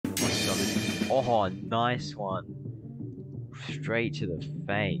Oh, nice one. Straight to the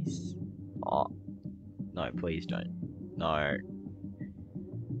face. Oh, no, please don't. No.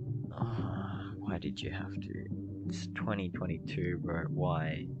 Oh, why did you have to? It's 2022, bro.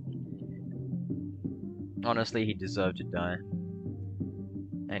 Why? Honestly, he deserved to die.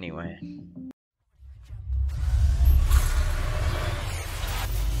 Anyway.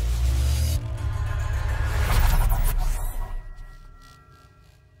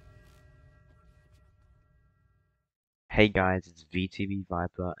 Hey guys, it's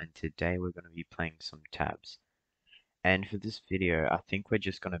VTBViper, and today we're going to be playing some tabs. And for this video, I think we're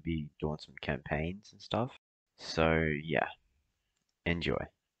just going to be doing some campaigns and stuff. So yeah, enjoy.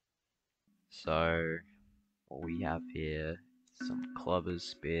 So what we have here, some clubbers,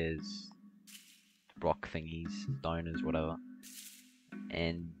 spears, rock thingies, stoners, whatever,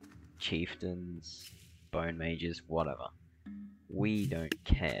 and chieftains, bone mages, whatever. We don't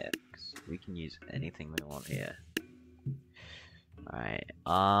care, because we can use anything we want here. Alright,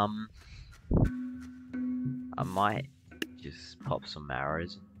 I might just pop some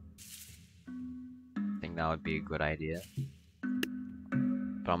arrows. I think that would be a good idea.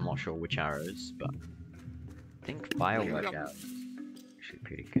 But I'm not sure which arrows, but I think firework arrows is actually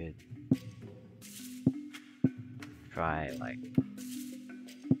pretty good. Try like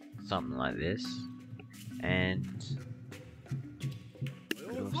something like this, and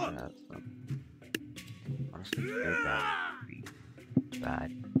could also have some. Honestly, go down would be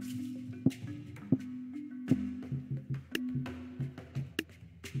bad.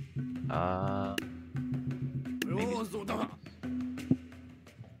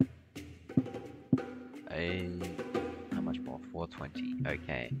 Maybe how much more? 420.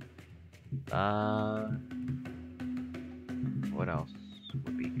 Okay. What else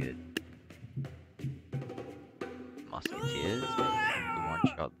would be good? Musketeers, the one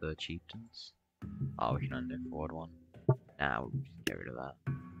shot the chieftains. Oh, we can only afford one. Nah, we'll just get rid of that.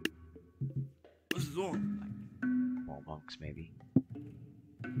 Like, more monks maybe.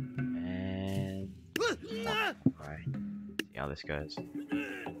 And alright. See how this goes.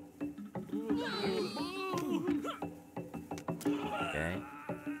 Okay.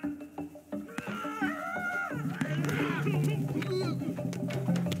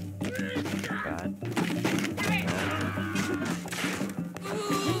 Bad.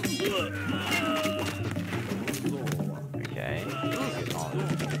 Okay. Get on.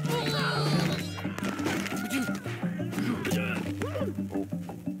 Oh.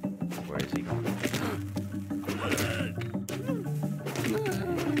 Where is he going?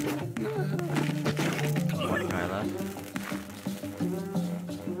 One guy left.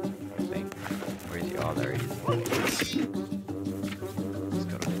 I think. Where is he? Oh, there he is. Just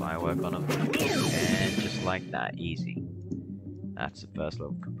got a firework on him. And just like that, easy. That's the first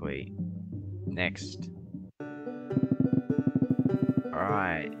level complete. Next.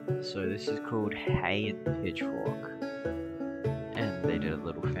 Alright, so this is called Hay and Pitchfork. And they did a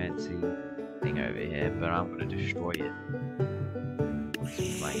little fancy thing over here, but I'm gonna destroy it. With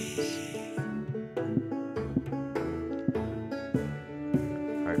some flames.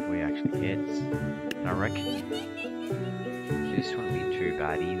 Hopefully it actually hits. And I reckon this wouldn't be too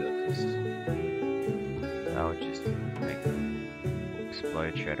bad either, because that would just make them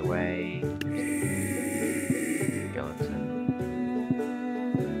explode straight away. Skeleton.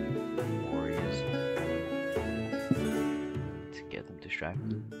 Warriors. To get them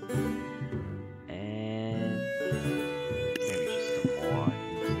distracted. And maybe just some more.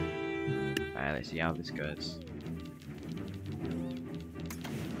 Alright, let's see how this goes.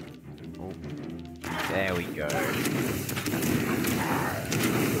 Oh, there we go.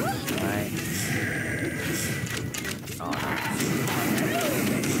 Right. Oh no.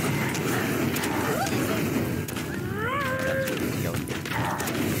 That's what the skeleton.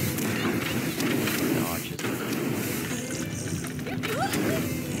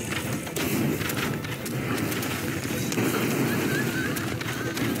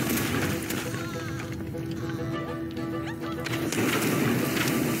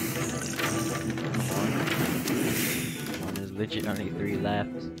 Oh, just legit only 3 left.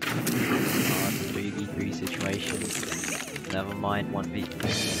 Oh, it's a 3v3 situation. Never mind 1v3.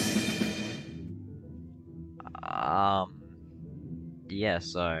 Yeah,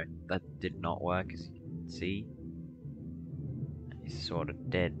 so that did not work, as you can see. He's sort of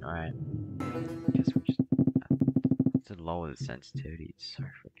dead. Alright. Guess we just have to lower the sensitivity. It's so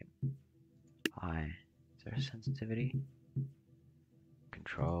freaking high. Is there a sensitivity?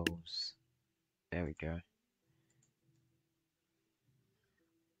 Controls. There we go.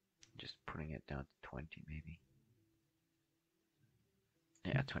 Just putting it down to 20 maybe.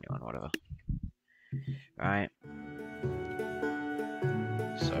 Yeah, 21, whatever. Right.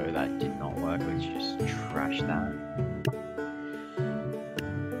 So that did not work. Let's just trash that.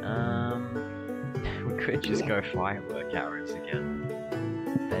 We could just go firework arrows again.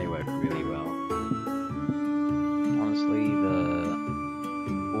 They work really well. Honestly,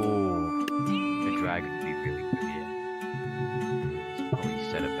 the dragon would be really good here. Let's probably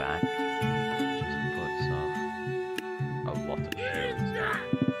set it back. Just put a lot of shields down.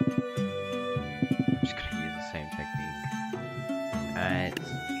 I'm just gonna use the same technique. Alright.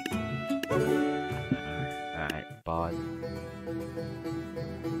 I don't know. Alright, bard.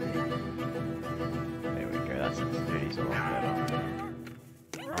 There we go, that sensitivity's a lot better.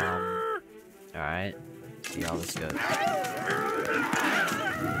 Alright. See how this goes. Oh.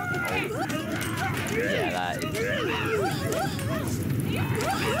 Yeah, that is.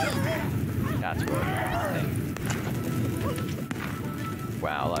 That's working, I think.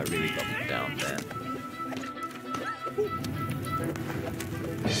 Wow, that really got me down there.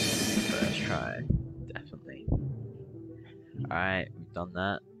 First try, definitely. Alright, we've done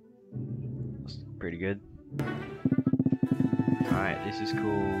that. That's pretty good. Alright, this is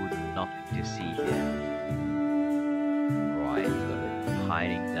called Nothing to See Here. Right, so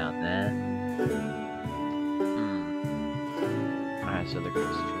hiding down there. Alright, so they're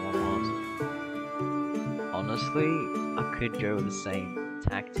gonna storm us. Honestly, I could go with the same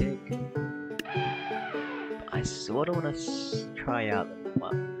tactic. But I sort of want to try out the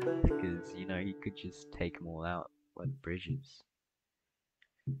one, because, you know, you could just take them all out by the bridges.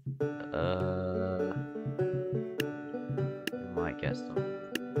 Might get some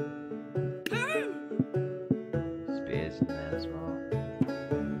spears in there as well.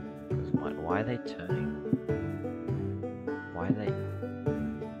 Because why are they turning? Why are they?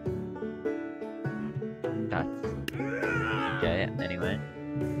 That's okay. Anyway,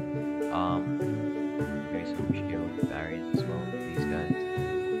 maybe some shield barriers as well for these guys.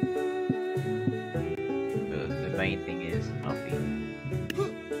 The main thing is nothing.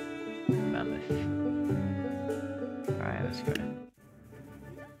 Mammoth. Alright, let's go.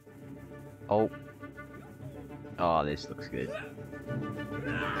 Oh. Oh, this looks good.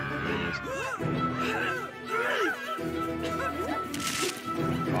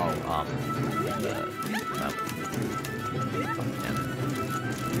 Oh, come on.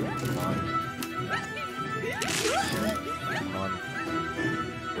 Come on.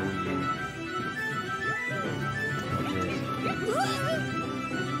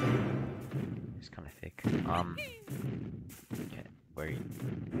 It's kind of thick. Okay, where are you?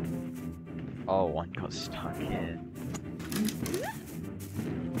 Oh, one got stuck here.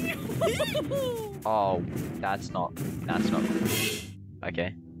 Oh, that's not cool.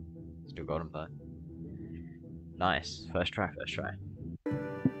 Okay. Still got him though. Nice. First try.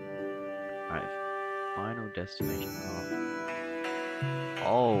 Alright. Final destination.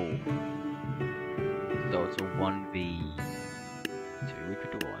 Oh. So it's a 1v2. We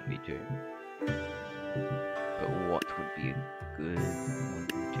could do a 1v2. But what would be a good 1v2?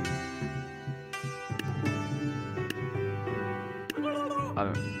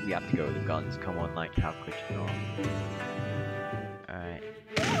 We have to go with the guns. Come on, like, how could you not? Alright.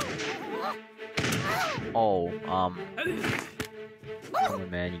 Oh, come on,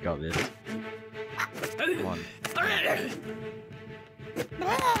 man, you got this. Come on.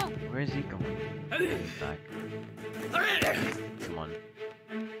 Where is he going? He's back. Come on.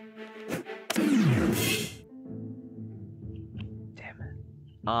 Damn it.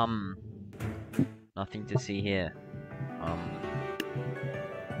 Nothing to see here.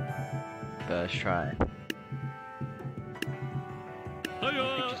 First try. I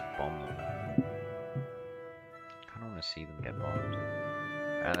could just bomb them. Kinda wanna see them get bombed.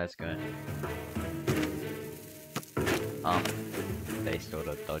 Alright, let's go. They sort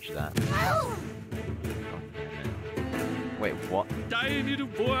of dodged that. Oh, damn it. Wait, what?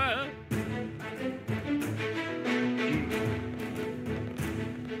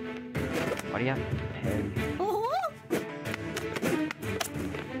 Why do you have head?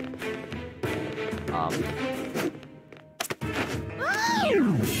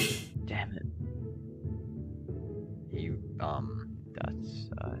 Damn it. You,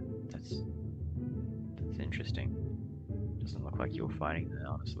 that's interesting. Doesn't look like you were fighting there,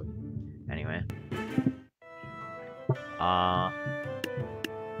 honestly. Anyway.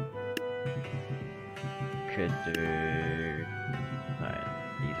 Could do... No,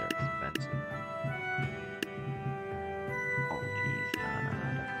 these are expensive. Oh, jeez.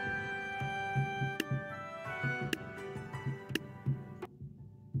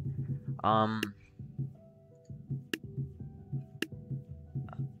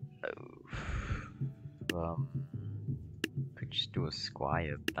 could just do a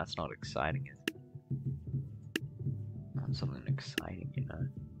squire. That's not exciting, is it? Not something exciting, you know?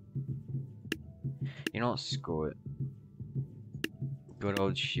 You know what? Screw it. Good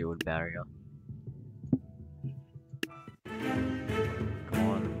old shield barrier. Come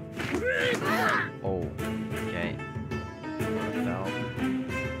on. Oh, okay. Fell.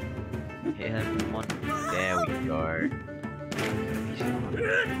 Hit him, come on. There we go.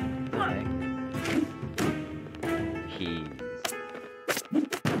 He's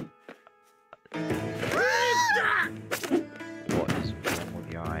what is wrong with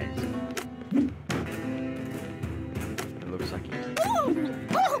your eyes? It looks like he's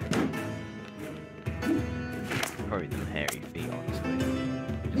probably some hairy feet, honestly.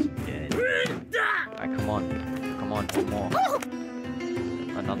 Just dead. Alright, come on. Come on, one more.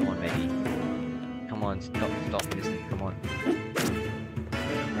 Another one, maybe. Come on, stop missing, come on.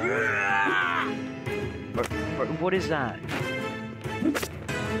 Bro, what is that?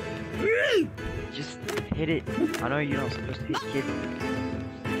 Just hit it. I know you're not supposed to hit kids.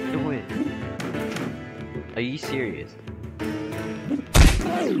 Do it. Are you serious?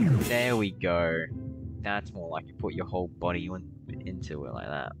 There we go. That's more like you put your whole body into it like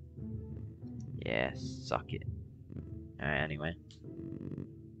that. Yeah, suck it. Alright, anyway.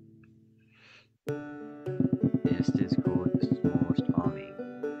 This is called the Smallest Army,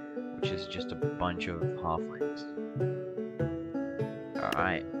 which is just a bunch of halflings.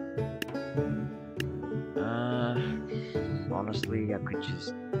 Alright. Honestly, I could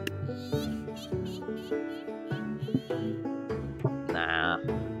just... Nah.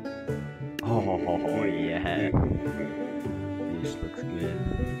 Oh, yeah. This looks good.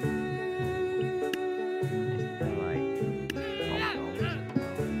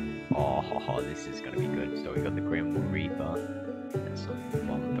 Oh, this is gonna be good. So we got the Grim Reaper and some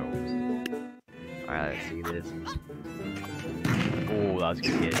bomb throws. Alright, let's see this. Oh, that was a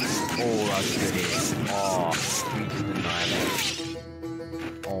good hit. Oh, that was a good hit. Oh, we just annihilated.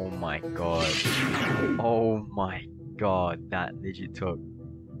 Oh my god. Oh my god, that legit took.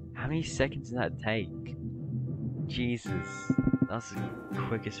 How many seconds did that take? Jesus, that's the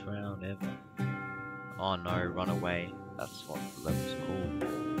quickest round ever. Oh no, run away. That's what the level's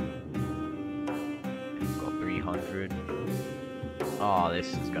called. 300. Oh,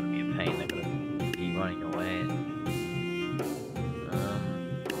 this is gonna be a pain. They're gonna be running away.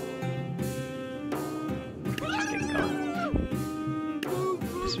 Just get going.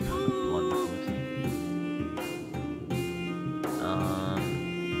 Just blunderbuss.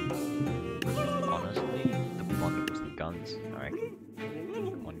 Honestly, the blunderbuss, the guns. I reckon.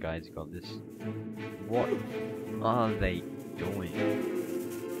 Come on, guys, you got this. What are they doing?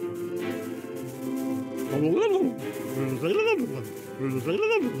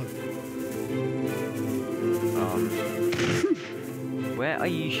 Where are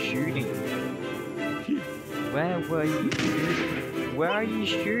you shooting? Where were you shooting? Where are you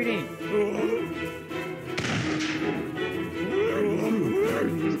shooting?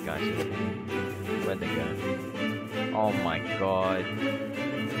 These guys are... Where'd they go? Oh my god.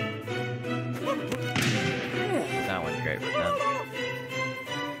 That went great with them.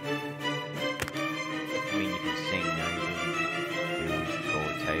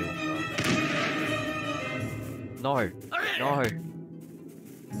 No! No!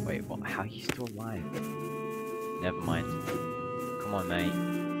 Wait, what? How are you still alive? Never mind. Come on, mate.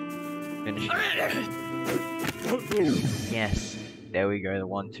 Finish it. Yes! There we go, the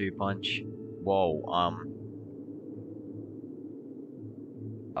 1-2 punch. Whoa,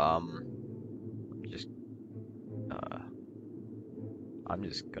 I'm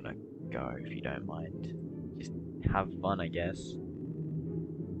just gonna go if you don't mind. Just have fun, I guess.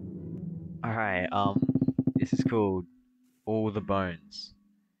 Alright, this is called All the Bones,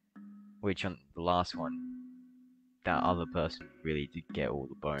 which on the last one, that other person really did get all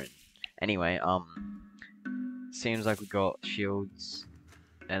the bone. Anyway, seems like we got shields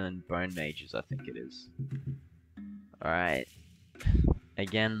and then bone mages, I think it is. Alright,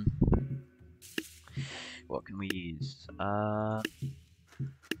 again, what can we use?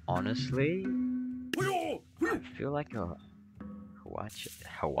 Honestly, I feel like a Hawacha?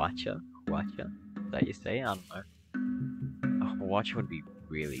 Is that you say? I don't know. A Hawacha would be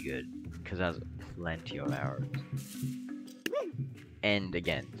really good, because it has plenty of arrows. And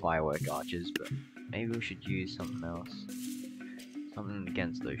again, firework archers, but maybe we should use something else. Something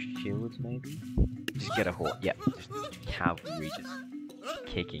against those shields, maybe? Just get a horse. Yep, just cavalry just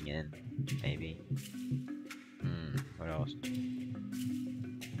kicking in, maybe. What else?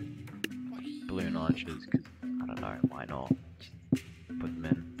 Balloon archers, because I don't know, why not? Just put them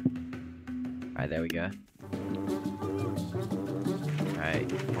in. Alright, there we go. Alright.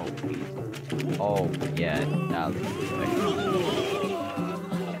 Oh, yeah, that looks good.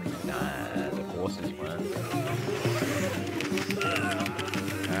 Nah, the horses weren't.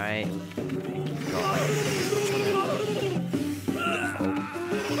 Alright. No.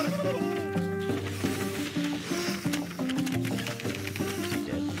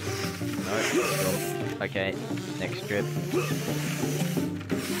 Okay, next strip.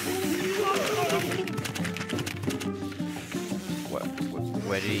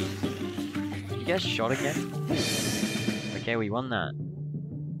 Where did he... You guys shot again? Okay, we won that.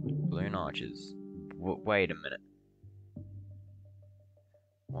 Balloon arches. Wait a minute.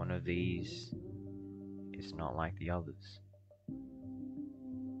 One of these is not like the others.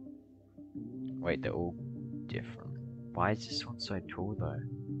 Wait, they're all different. Why is this one so tall though?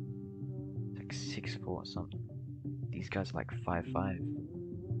 It's like 6'4" or something. These guys are like 5'5".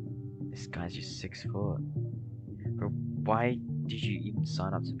 This guy's just 6'4". Bro, why did you even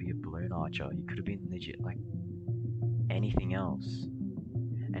sign up to be a balloon archer? You could have been legit like anything else.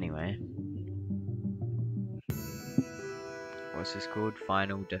 Anyway. What's this called?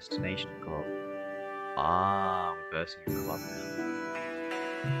 Final Destination Club. Ah, we're bursting a club now.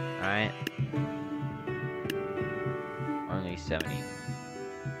 Alright. Only 70.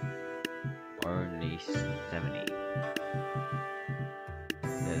 Only 70.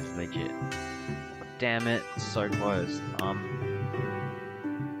 That's legit. Damn it, so close.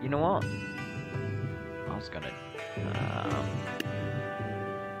 You know what? I was gonna,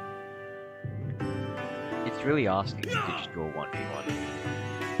 it's really asking me to just draw 1v1.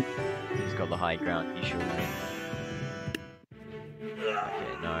 He's got the high ground, he should win.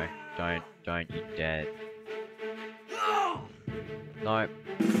 Okay, no, don't, you dead. No.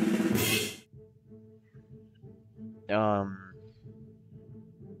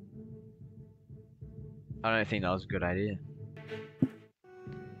 I don't think that was a good idea.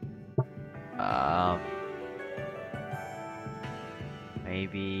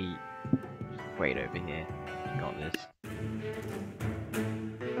 Maybe wait over here. Got this.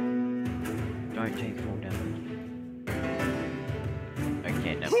 Don't take fall damage.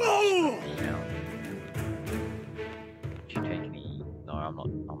 Okay, never mind. Yeah. Did you take any? No, I'm not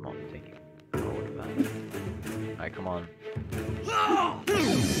taking forward of that. Alright, come on.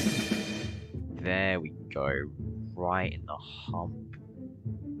 There we go. Right in the hump.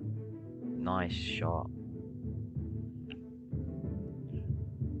 Nice shot.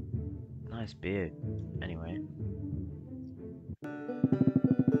 Nice beard. Anyway.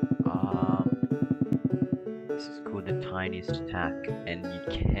 This is called the tiniest attack, and you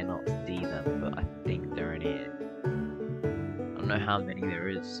cannot see them, but I think they're in here. I don't know how many there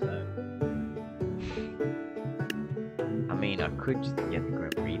is, so... I mean, I could just get the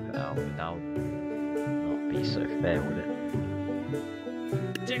Grim Reaper out, but that would not be so fair, would it?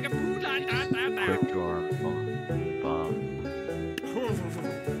 Quick draw and bomb.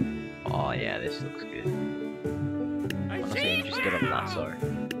 Oh yeah, this looks good. Honestly, just get a lasso.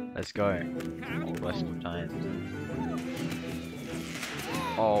 Let's go. All Western times.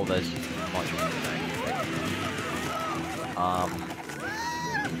 Oh, there's much more than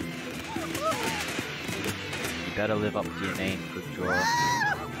you better live up to your name, Quick Draw,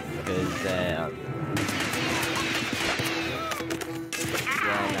 because yeah,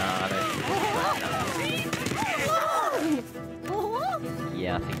 nah, I don't think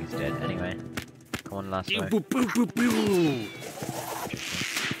yeah, I think he's dead. Anyway, come on, last one.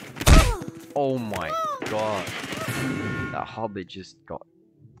 Oh my god, that hobbit just got.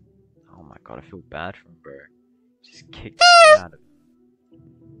 Oh my god, I feel bad for him, bro. Just kicked the shit out of him.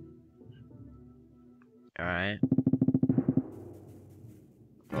 Alright.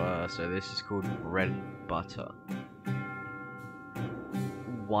 So this is called bread and butter.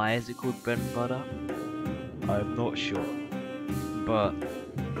 Why is it called bread and butter? I'm not sure. But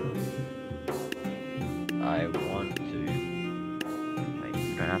I want to... Wait,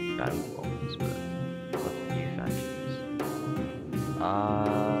 we don't have battle bombs, but what the new factions?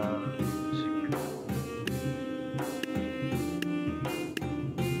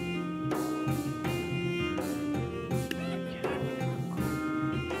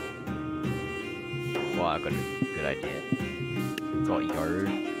 Well, I've got a good idea. Got Yo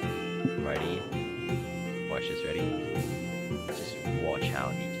ready. Watch this, ready? Just watch how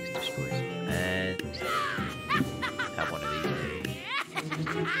he just destroys him. And have one of these ready.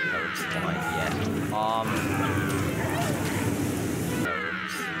 That was fine, yes. That was fine,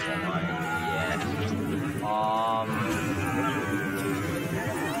 yes.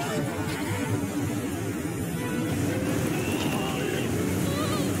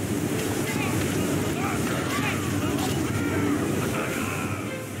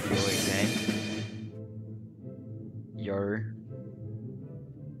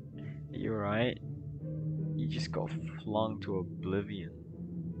 flung to oblivion.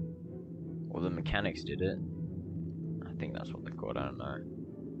 Or the mechanics did it. I think that's what they got, I don't know.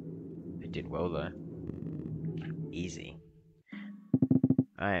 They did well though. Easy.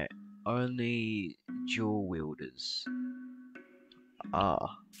 Alright, only dual wielders.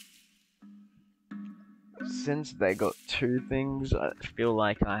 Since they got 2 things, I feel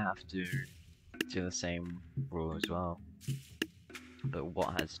like I have to do the same rule as well. But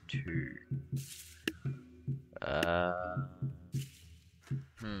what has 2?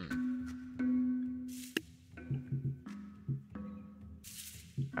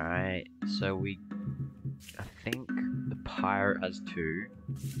 Alright, so I think the pirate has 2.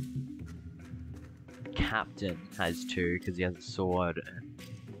 Captain has 2 because he has a sword and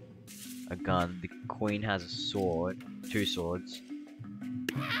a gun. The queen has a sword, 2 swords.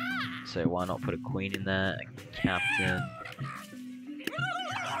 So why not put a queen in there? A captain.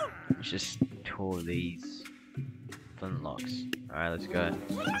 It's just 2 of these flintlocks. Alright, let's go.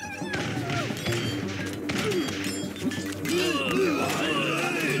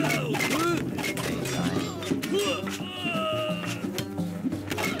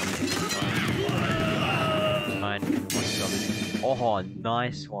 Oh,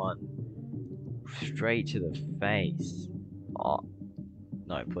 nice one. Straight to the face. Oh,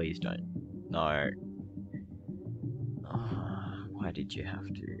 no, please don't. No. Oh, why did you have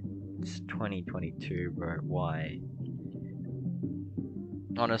to? It's 2022, bro. Why?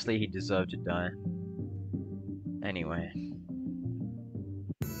 Honestly, he deserved to die. Anyway.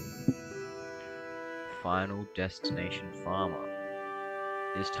 Final Destination Farmer.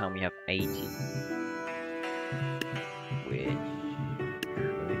 This time we have 80. Which...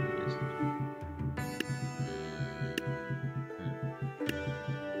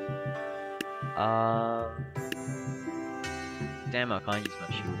 Damn, I can't use my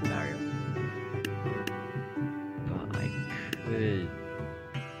shield barrier. But I could...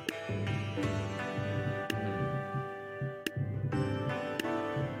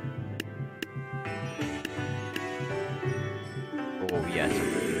 Oh yes,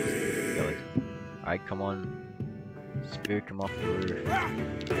 alright, come on. Spook him off the roof.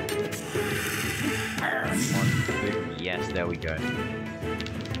 Come on, spook. Yes, there we go.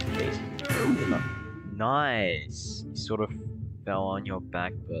 Nice! You sort of fell on your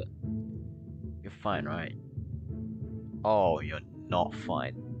back, but you're fine, right? Oh, you're not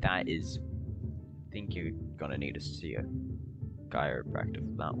fine. That is... I think you're gonna need to see a chiropractor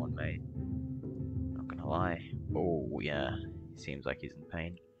for that one, mate. Not gonna lie. Oh, yeah. He seems like he's in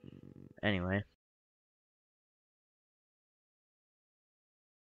pain. Anyway.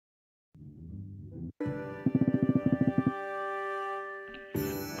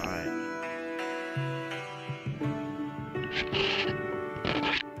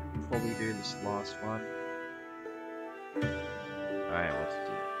 Before we do this last one, alright, what's it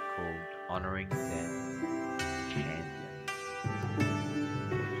called? Honoring their champion.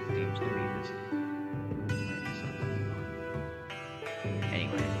 Seems to be this.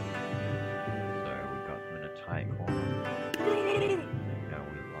 Anyway, so we got them in a tight corner. Now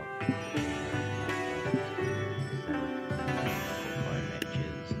we love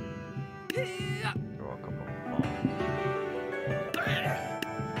matches. Draw a couple of bombs.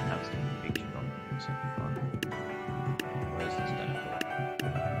 Have some big drums and fun. Where's this done?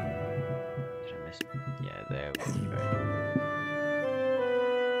 Did I miss it? Yeah, there we go.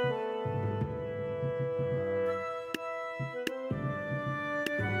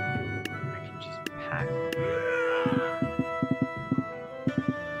 I can just pack units.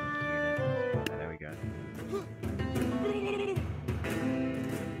 There we go.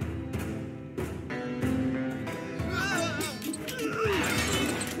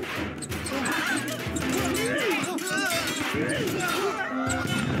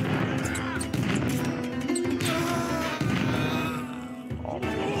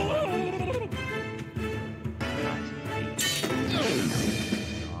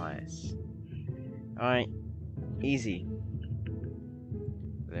 Nice. Alright, easy.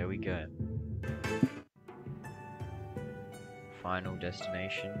 There we go. Final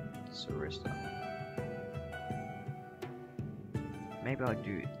destination, Sarissa. Maybe I'll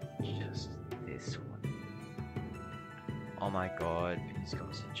do just this one. Oh my god, he's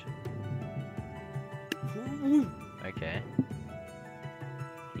got such a... Okay.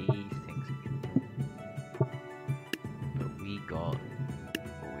 He thinks we can... But we got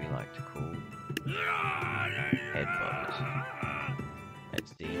what we like to call headbutters.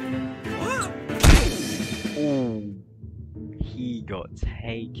 Let's see. Ooh, he got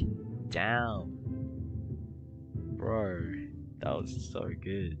taken down. Bro, that was so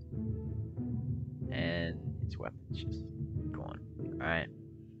good. And these weapons just gone. Alright.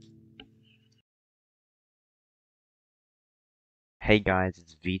 Hey guys,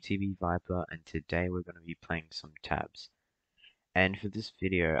 it's VTBViper, and today we're going to be playing some tabs. And for this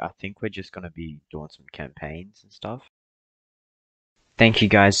video, I think we're just going to be doing some campaigns and stuff. Thank you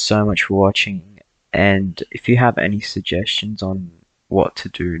guys so much for watching, and if you have any suggestions on what to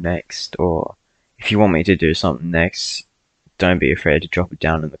do next, or if you want me to do something next, don't be afraid to drop it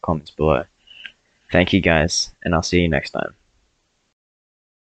down in the comments below. Thank you guys, and I'll see you next time.